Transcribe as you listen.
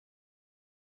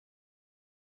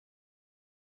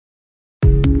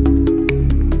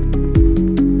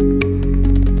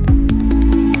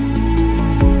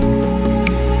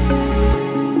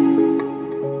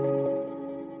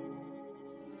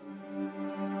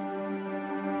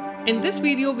In this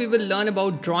video, we will learn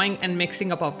about drawing and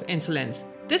mixing up of insulins.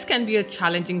 This can be a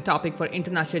challenging topic for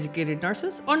internationally educated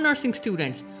nurses or nursing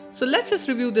students. So let's just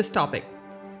review this topic.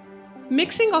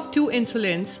 Mixing of two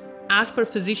insulins as per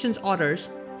physician's orders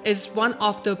is one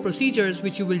of the procedures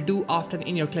which you will do often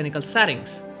in your clinical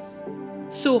settings.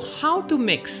 So how to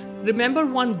mix? Remember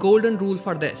one golden rule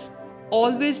for this.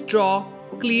 Always draw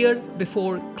clear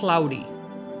before cloudy,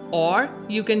 or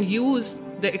you can use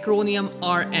the acronym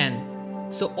RN.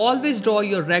 So always draw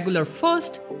your regular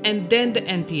first and then the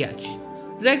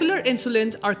NPH. Regular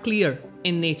insulins are clear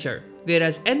in nature,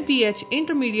 whereas NPH,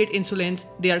 intermediate insulins,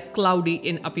 they are cloudy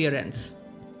in appearance.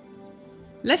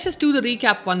 Let's just do the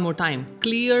recap one more time.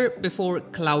 Clear before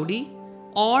cloudy,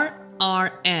 or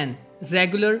RN,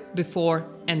 regular before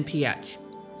NPH.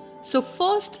 So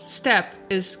first step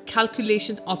is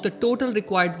calculation of the total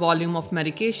required volume of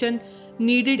medication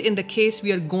needed in the case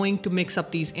we are going to mix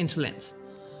up these insulins.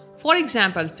 For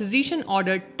example, physician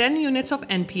ordered 10 units of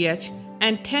NPH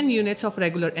and 10 units of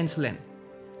regular insulin.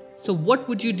 So what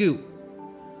would you do?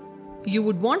 You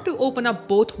would want to open up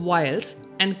both vials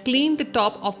and clean the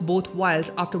top of both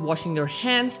vials after washing your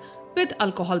hands with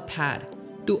alcohol pad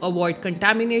to avoid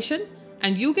contamination,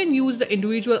 and you can use the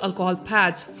individual alcohol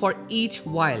pads for each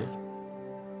vial.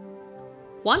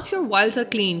 Once your vials are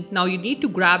clean, now you need to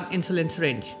grab insulin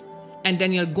syringe. And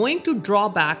then you're going to draw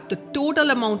back the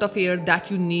total amount of air that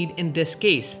you need in this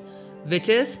case, which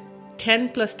is 10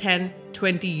 plus 10,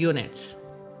 20 units.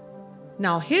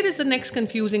 Now here is the next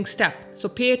confusing step, so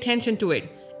pay attention to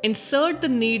it. Insert the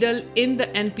needle in the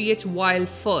NPH vial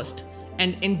first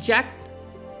and inject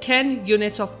 10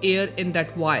 units of air in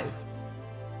that vial.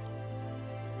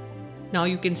 Now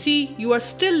you can see you are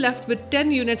still left with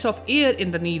 10 units of air in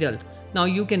the needle. Now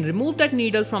you can remove that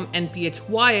needle from NPH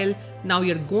vial. Now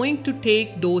you're going to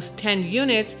take those 10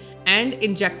 units and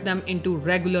inject them into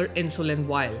regular insulin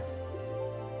vial.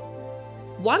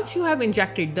 Once you have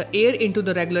injected the air into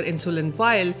the regular insulin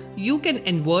vial, you can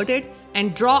invert it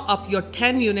and draw up your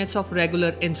 10 units of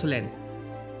regular insulin.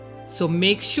 So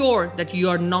make sure that you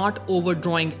are not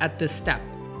overdrawing at this step.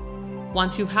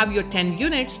 Once you have your 10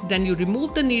 units, then you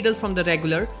remove the needle from the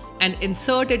regular and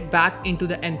insert it back into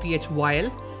the NPH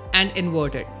vial and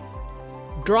invert it.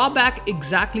 Draw back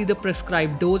exactly the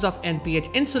prescribed dose of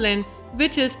NPH insulin,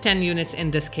 which is 10 units in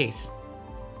this case.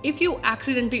 If you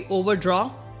accidentally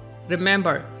overdraw,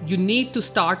 remember, you need to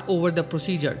start over the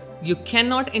procedure. You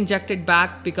cannot inject it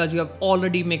back because you have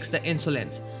already mixed the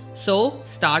insulins. So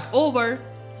start over.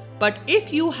 But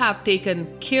if you have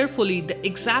taken carefully the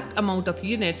exact amount of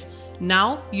units,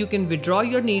 now you can withdraw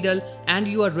your needle and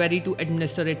you are ready to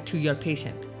administer it to your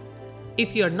patient.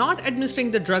 If you are not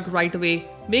administering the drug right away,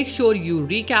 make sure you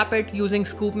recap it using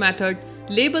scoop method,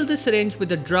 label the syringe with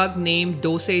the drug name,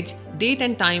 dosage, date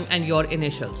and time, and your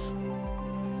initials.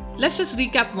 Let's just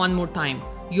recap one more time.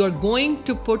 You are going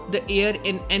to put the air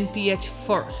in NPH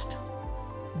first.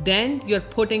 Then you're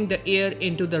putting the air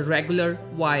into the regular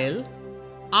vial.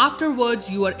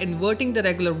 Afterwards, you are inverting the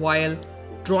regular vial,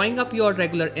 drawing up your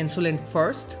regular insulin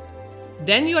first.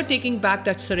 Then you are taking back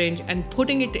that syringe and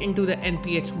putting it into the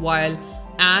NPH vial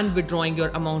and withdrawing your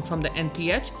amount from the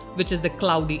NPH, which is the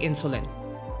cloudy insulin.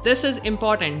 This is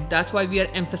important, that's why we are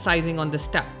emphasizing on this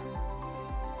step.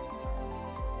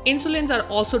 Insulins are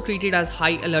also treated as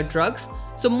high alert drugs,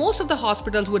 so most of the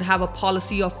hospitals would have a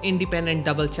policy of independent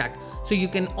double check. So you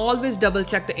can always double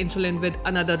check the insulin with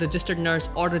another registered nurse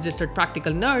or registered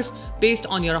practical nurse based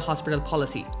on your hospital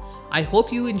policy. I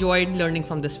hope you enjoyed learning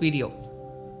from this video.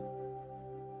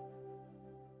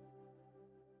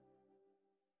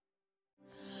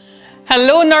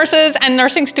 Hello nurses and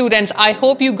nursing students, I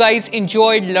hope you guys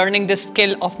enjoyed learning this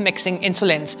skill of mixing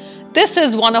insulins. This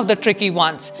is one of the tricky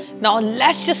ones. Now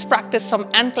let's just practice some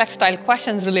NCLEX style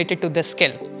questions related to this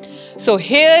skill. So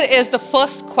here is the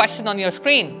first question on your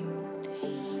screen.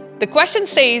 The question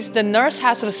says the nurse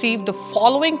has received the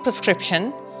following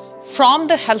prescription from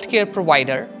the healthcare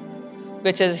provider,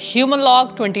 which is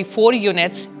Humalog 24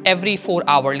 units every 4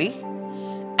 hourly.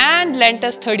 And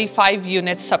Lentus 35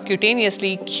 units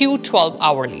subcutaneously Q12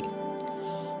 hourly.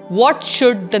 What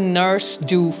should the nurse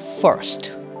do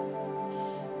first?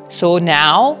 So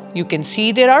now you can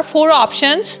see there are 4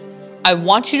 options. I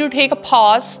want you to take a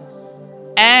pause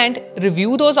and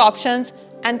review those options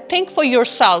and think for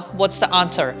yourself what's the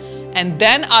answer. And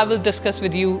then I will discuss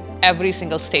with you every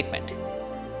single statement.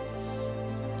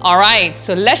 Alright,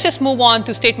 so let's just move on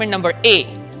to statement number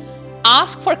A.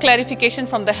 Ask for clarification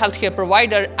from the healthcare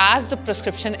provider as the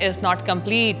prescription is not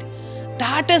complete.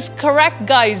 That is correct,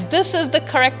 guys. This is the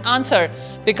correct answer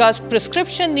because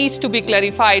prescription needs to be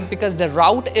clarified because the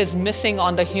route is missing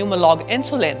on the Humalog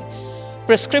insulin.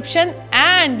 Prescription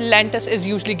and and lentus is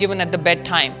usually given at the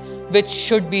bedtime, which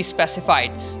should be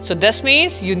specified. So this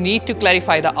means you need to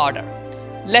clarify the order.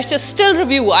 Let's just still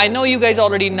review. I know you guys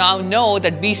already now know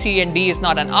that B, C and D is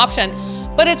not an option,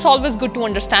 but it's always good to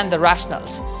understand the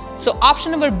rationales. So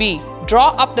option number B, draw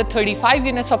up the 35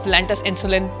 units of lentus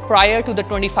insulin prior to the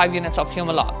 25 units of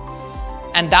Humalog.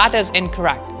 And that is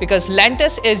incorrect because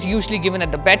lentus is usually given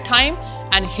at the bedtime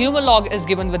and Humalog is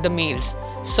given with the meals.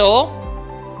 So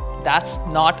that's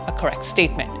not a correct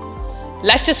statement.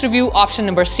 Let's just review option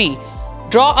number C.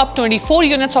 Draw up 24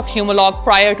 units of Humalog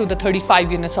prior to the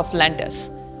 35 units of lentus.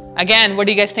 Again, what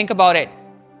do you guys think about it?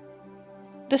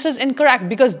 This is incorrect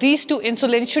because these two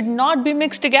insulins should not be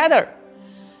mixed together.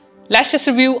 Let's just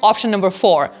review option number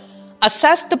 4.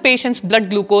 Assess the patient's blood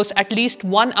glucose at least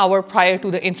 1 hour prior to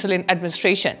the insulin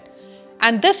administration.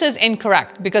 And this is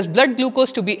incorrect because blood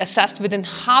glucose to be assessed within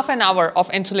half an hour of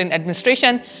insulin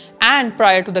administration and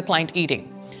prior to the client eating.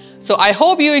 So I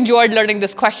hope you enjoyed learning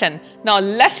this question. Now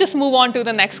let's just move on to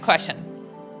the next question.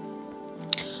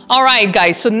 Alright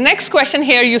guys, so next question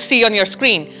here you see on your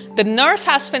screen. The nurse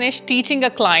has finished teaching a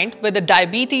client with the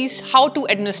diabetes how to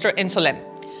administer insulin.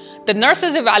 The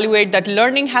nurses evaluate that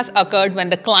learning has occurred when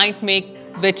the client make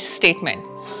which statement?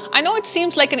 I know it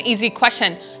seems like an easy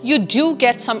question. You do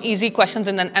get some easy questions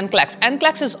in an NCLEX.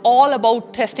 NCLEX is all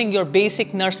about testing your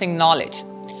basic nursing knowledge.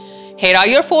 Here are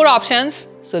your 4 options.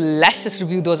 So let's just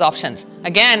review those options.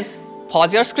 Again,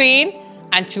 pause your screen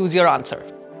and choose your answer.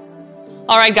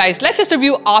 Alright guys, let's just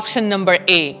review option number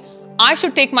A. I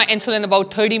should take my insulin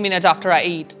about 30 minutes after I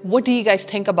eat. What do you guys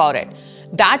think about it?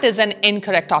 That is an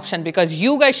incorrect option because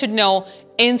you guys should know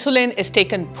insulin is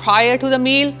taken prior to the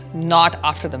meal, not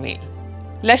after the meal.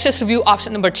 Let's just review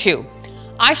option number 2.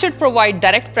 I should provide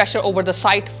direct pressure over the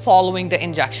site following the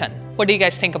injection. What do you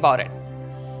guys think about it?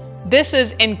 This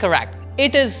is incorrect.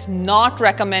 It is not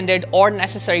recommended or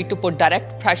necessary to put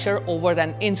direct pressure over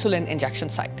an insulin injection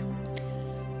site.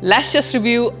 Let's just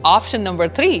review option number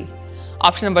 3.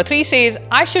 Option number 3 says,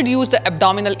 I should use the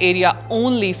abdominal area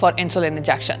only for insulin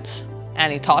injections.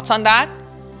 Any thoughts on that?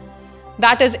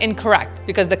 That is incorrect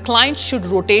because the client should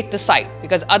rotate the site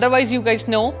because otherwise you guys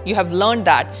know, you have learned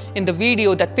that in the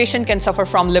video that patient can suffer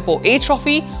from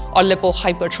lipoatrophy or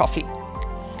lipohypertrophy.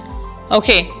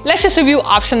 Okay, let's just review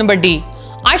option number D.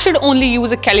 I should only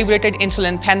use a calibrated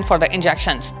insulin pen for the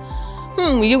injections.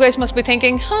 You guys must be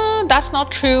thinking, that's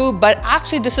not true, but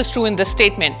actually this is true in this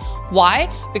statement. Why?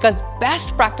 Because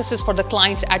best practices for the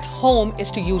clients at home is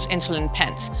to use insulin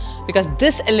pens because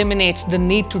this eliminates the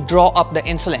need to draw up the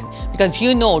insulin because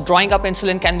you know drawing up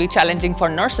insulin can be challenging for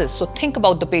nurses, so think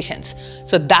about the patients.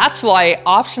 So that's why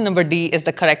option number D is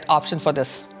the correct option for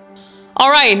this.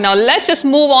 Alright, now let's just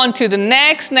move on to the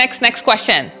next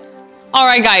question.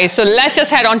 Alright guys, so let's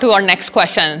just head on to our next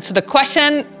question. So the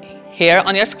question here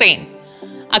on your screen.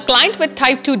 A client with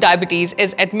type 2 diabetes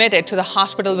is admitted to the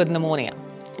hospital with pneumonia.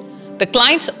 The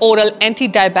client's oral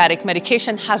anti-diabetic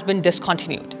medication has been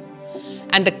discontinued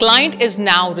and the client is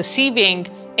now receiving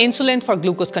insulin for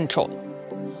glucose control.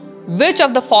 Which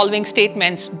of the following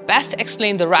statements best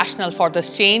explain the rationale for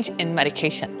this change in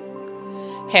medication?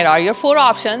 Here are your 4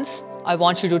 options. I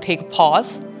want you to take a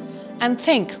pause and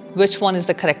think which one is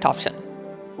the correct option.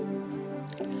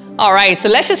 Alright, so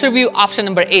let's just review option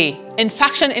number A.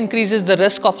 Infection increases the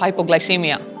risk of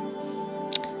hypoglycemia.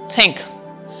 Think.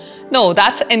 No,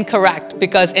 that's incorrect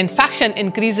because infection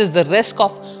increases the risk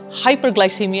of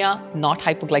hyperglycemia, not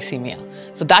hypoglycemia.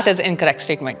 So that is an incorrect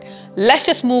statement. Let's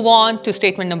just move on to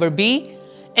statement number B.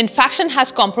 Infection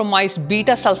has compromised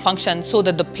beta cell function so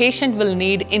that the patient will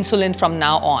need insulin from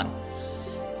now on.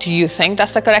 Do you think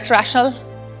that's the correct rationale?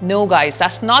 No guys,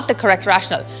 that's not the correct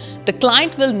rationale. The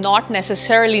client will not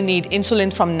necessarily need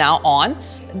insulin from now on.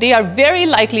 They are very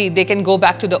likely they can go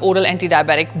back to the oral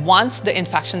antidiabetic once the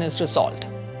infection is resolved.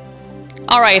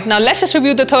 Alright, now let's just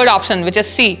review the third option, which is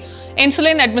C.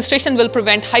 Insulin administration will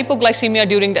prevent hypoglycemia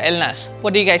during the illness.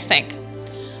 What do you guys think?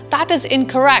 That is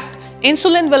incorrect.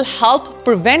 Insulin will help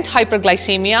prevent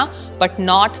hyperglycemia, but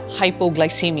not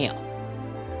hypoglycemia.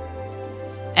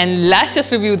 And let's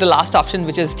just review the last option,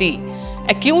 which is D.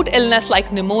 Acute illness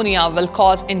like pneumonia will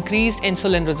cause increased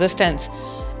insulin resistance.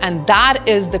 And that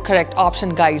is the correct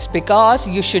option, guys, because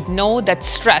you should know that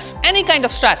stress, any kind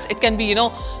of stress, it can be,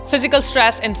 physical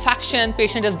stress, infection,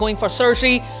 patient is going for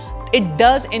surgery, it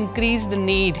does increase the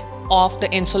need of the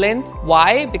insulin.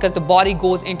 Why? Because the body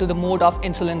goes into the mode of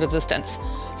insulin resistance.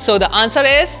 So the answer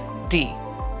is D.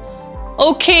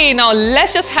 Okay, now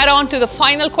let's just head on to the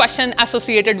final question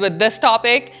associated with this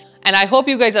topic. And I hope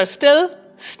you guys are still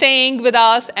staying with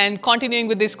us and continuing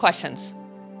with these questions.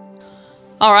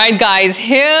 All right, guys,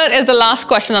 here is the last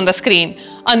question on the screen.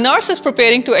 A nurse is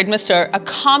preparing to administer a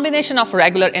combination of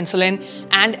regular insulin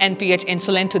and NPH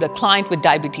insulin to the client with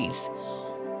diabetes.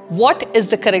 What is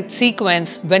the correct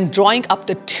sequence when drawing up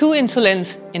the 2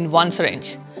 insulins in one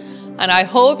syringe? And I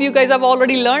hope you guys have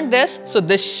already learned this, so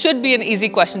this should be an easy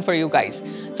question for you guys.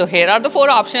 So here are the 4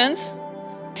 options.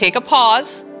 Take a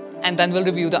pause and then we'll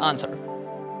review the answer.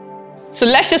 So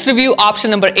let's just review option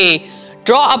number A.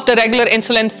 Draw up the regular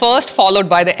insulin first, followed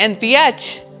by the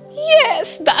NPH.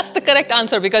 Yes, that's the correct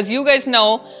answer because you guys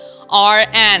know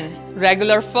RN,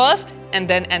 regular first and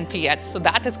then NPH. So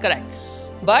that is correct.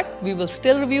 But we will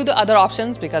still review the other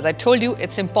options because I told you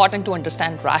it's important to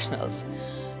understand rationals.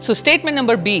 So statement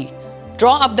number B,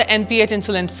 draw up the NPH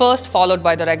insulin first, followed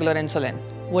by the regular insulin.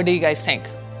 What do you guys think?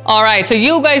 All right, so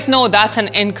you guys know that's an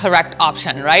incorrect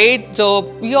option, right?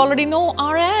 So you already know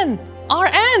RN.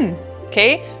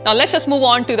 Okay, now let's just move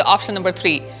on to the option number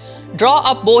 3. Draw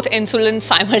up both insulins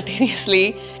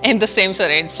simultaneously in the same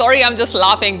syringe. Sorry, I'm just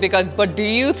laughing but do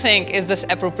you think is this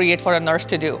appropriate for a nurse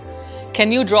to do?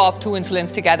 Can you draw up 2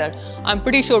 insulins together? I'm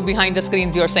pretty sure behind the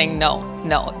screens you're saying no.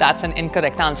 No, that's an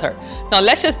incorrect answer. Now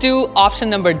let's just do option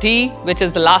number D, which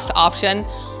is the last option.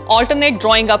 Alternate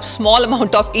drawing up small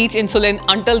amount of each insulin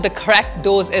until the correct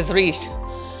dose is reached.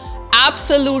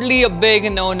 Absolutely a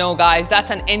big no, guys.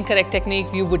 That's an incorrect technique.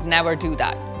 You would never do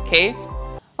that, okay?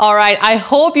 All right, I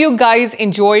hope you guys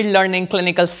enjoyed learning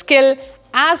clinical skill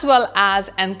as well as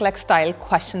NCLEX style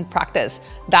question practice.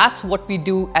 That's what we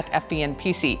do at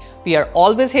FBNPC. We are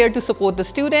always here to support the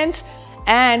students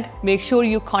and make sure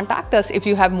you contact us if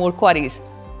you have more queries.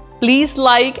 Please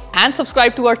like and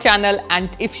subscribe to our channel, and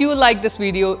if you like this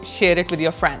video, share it with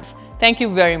your friends. Thank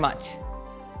you very much.